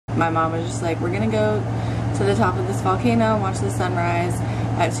My mom was just like, we're gonna go to the top of this volcano and watch the sunrise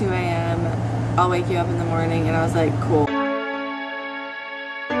at 2 a.m. I'll wake you up in the morning. And I was like, cool.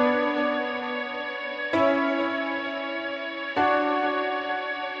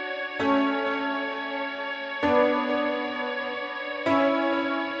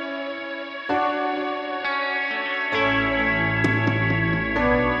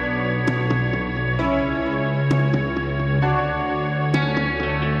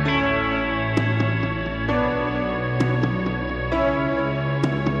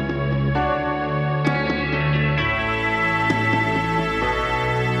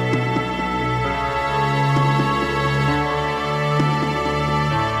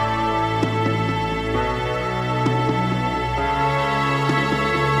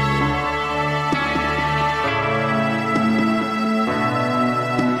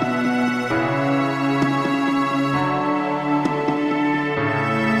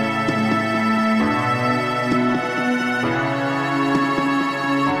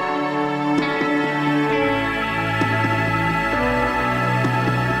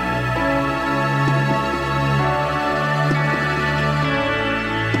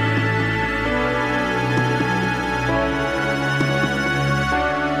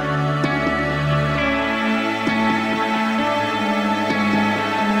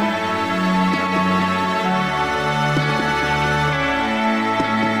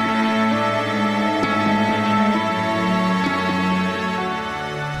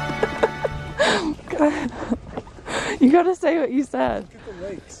 You gotta say what you said. Look at the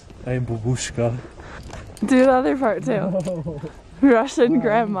lakes. I am babushka. Do the other part too. No. Russian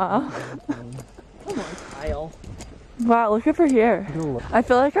grandma. Come on, Kyle. Wow, look over here. I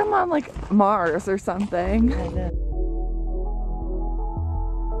feel like I'm on like Mars or something. I know.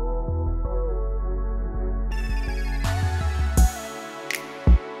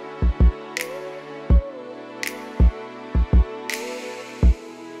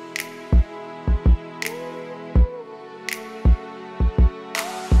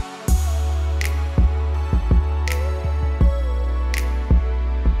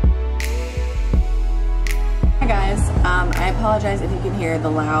 I apologize if you can hear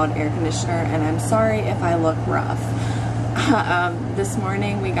the loud air conditioner, and I'm sorry if I look rough. This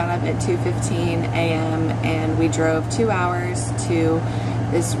morning we got up at 2:15 a.m. and we drove 2 hours to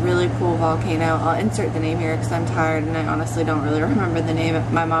this really cool volcano. I'll insert the name here because I'm tired and I honestly don't really remember the name.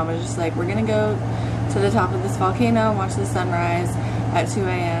 My mom was just like, we're gonna go to the top of this volcano and watch the sunrise at 2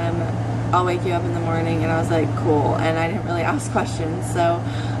 a.m. I'll wake you up in the morning. And I was like, cool. And I didn't really ask questions. So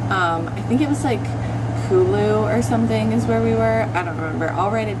I think it was like Hulu or something is where we were. I don't remember.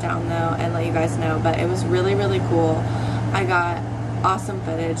 I'll write it down though and let you guys know, but it was really, really cool. I got awesome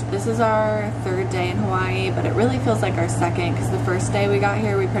footage. This is our third day in Hawaii, but it really feels like our second because the first day we got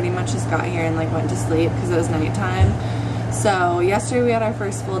here, we pretty much just got here and like went to sleep because it was nighttime. So yesterday we had our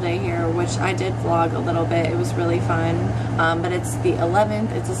first full day here, which I did vlog a little bit. It was really fun, but it's the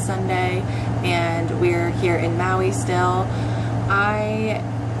 11th, it's a Sunday, and we're here in Maui still. I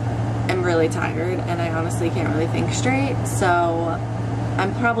am really tired and I honestly can't really think straight, so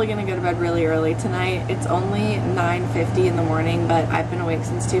I'm probably gonna go to bed really early tonight. It's only 9:50 in the morning, but I've been awake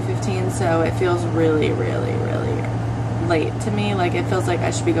since 2:15, so it feels really, really, really late to me. Like it feels like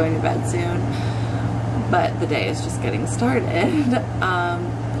I should be going to bed soon, but the day is just getting started.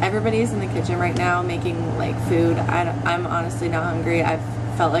 Everybody's in the kitchen right now making like food. I'm honestly not hungry. I've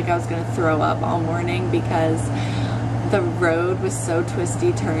felt like I was gonna throw up all morning because the road was so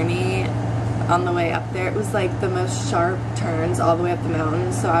twisty turny on the way up there. It was like the most sharp turns all the way up the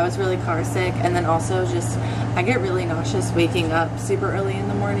mountain, so I was really car sick. And then also just I get really nauseous waking up super early in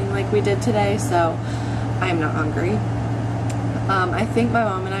the morning like we did today, so I am not hungry. I think my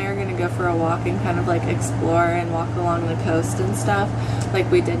mom and I are gonna go for a walk and kind of like explore and walk along the coast and stuff like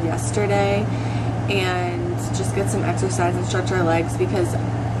we did yesterday, and just get some exercise and stretch our legs because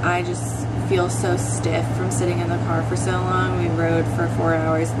I just feel so stiff from sitting in the car for so long. We rode for 4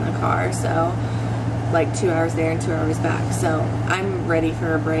 hours in the car, so like 2 hours there and 2 hours back. So I'm ready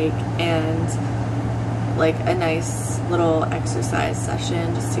for a break and like a nice little exercise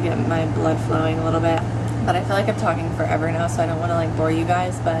session just to get my blood flowing a little bit. But I feel like I'm talking forever now, so I don't want to like bore you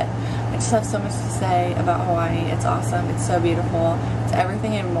guys, but I just have so much to say about Hawaii. It's awesome, it's so beautiful, it's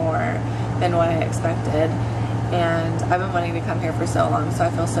everything and more than what I expected. And I've been wanting to come here for so long, so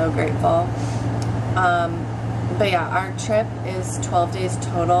I feel so grateful. But yeah, our trip is 12 days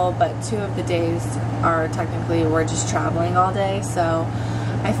total, but 2 of the days are technically we're just traveling all day. So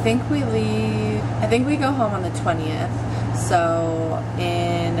I think we go home on the 20th, so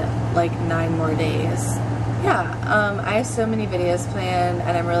in like 9 more days yeah, I have so many videos planned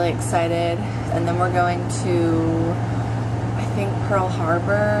and I'm really excited. And then we're going to, I think, Pearl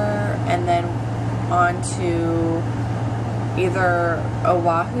Harbor and then on to either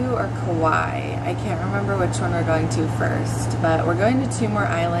Oahu or Kauai. I can't remember which one we're going to first, but we're going to 2 more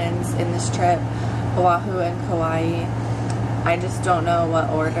islands in this trip, Oahu and Kauai. I just don't know what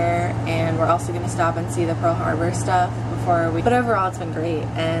order, and we're also going to stop and see the Pearl Harbor stuff before we, but overall it's been great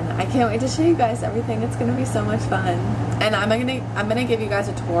and I can't wait to show you guys everything. It's going to be so much fun, and I'm gonna give you guys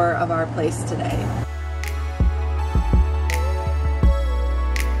a tour of our place today.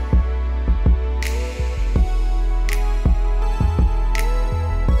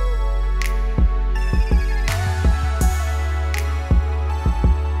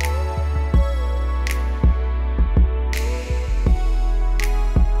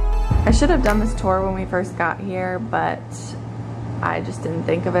 I should have done this tour when we first got here, but I just didn't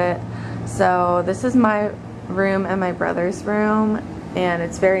think of it. So this is my room and my brother's room, and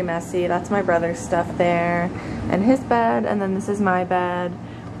it's very messy. That's my brother's stuff there, and his bed, and then this is my bed.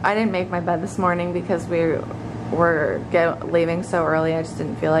 I didn't make my bed this morning because we were leaving so early. I just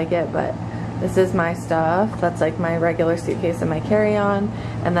didn't feel like it, but this is my stuff. That's like my regular suitcase and my carry-on,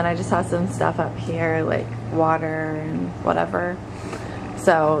 and then I just have some stuff up here like water and whatever.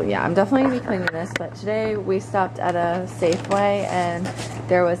 So yeah, I'm definitely gonna be cleaning this, but today we stopped at a Safeway and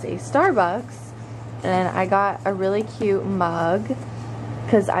there was a Starbucks, and I got a really cute mug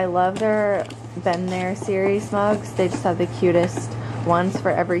because I love their Been There series mugs. They just have the cutest ones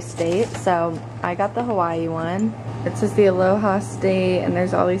for every state. So I got the Hawaii one. It says the Aloha State, and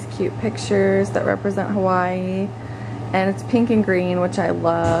there's all these cute pictures that represent Hawaii, and it's pink and green, which I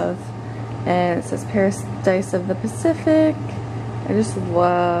love, and it says Paradise of the Pacific. I just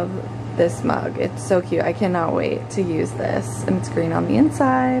love this mug. It's so cute. I cannot wait to use this. And it's green on the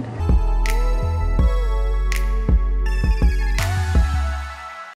inside.